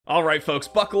Alright folks,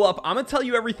 buckle up. I'm gonna tell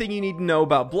you everything you need to know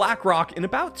about BlackRock in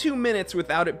about 2 minutes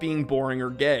without it being boring or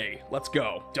gay. Let's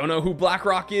go. Don't know who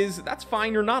BlackRock is? That's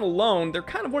fine, you're not alone. They're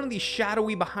kind of one of these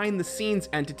shadowy behind the scenes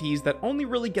entities that only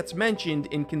really gets mentioned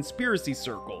in conspiracy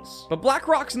circles. But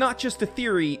BlackRock's not just a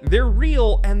theory, they're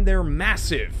real and they're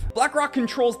massive. BlackRock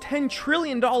controls $10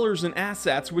 trillion in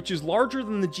assets, which is larger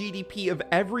than the GDP of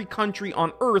every country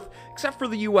on Earth except for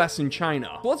the US and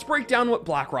China. So let's break down what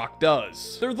BlackRock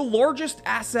does. They're the largest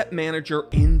asset manager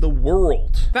in the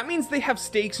world. That means they have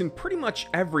stakes in pretty much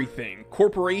everything.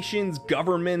 Corporations,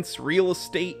 governments, real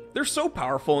estate. They're so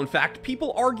powerful, in fact,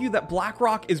 people argue that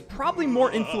BlackRock is probably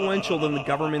more influential than the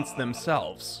governments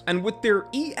themselves. And with their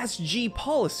ESG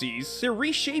policies, they're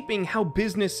reshaping how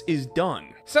business is done.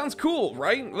 Sounds cool,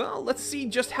 right? Well, let's see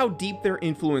just how deep their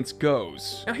influence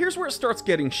goes. Now here's where it starts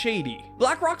getting shady.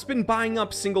 BlackRock's been buying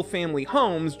up single-family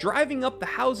homes, driving up the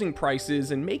housing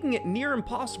prices, and making it near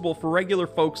impossible for regular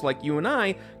folks like you and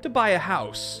I to buy a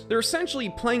house. They're essentially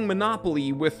playing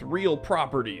Monopoly with real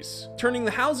properties, turning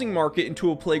the housing market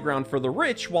into a playground for the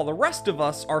rich while the rest of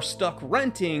us are stuck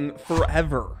renting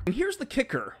forever. And here's the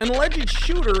kicker. An alleged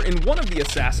shooter in one of the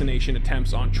assassination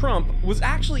attempts on Trump was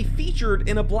actually featured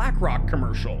in a BlackRock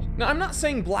commercial. Now, I'm not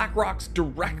saying BlackRock's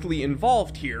directly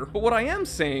involved here, but what I am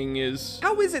saying is,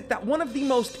 how is it that one of the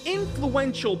most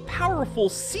influential, powerful,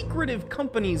 secretive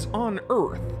companies on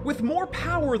Earth, with more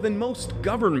power than most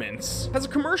governments, has a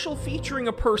commercial featuring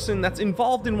a person that's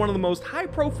involved in one of the most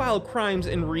high-profile crimes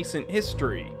in recent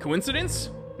history? Coincidence?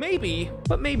 Maybe,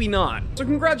 but maybe not. So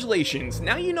congratulations,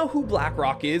 now you know who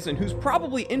BlackRock is and who's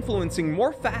probably influencing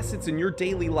more facets in your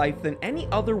daily life than any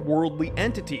other worldly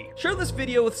entity. Share this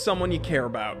video with someone you care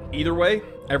about. Either way,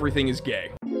 everything is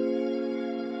gay.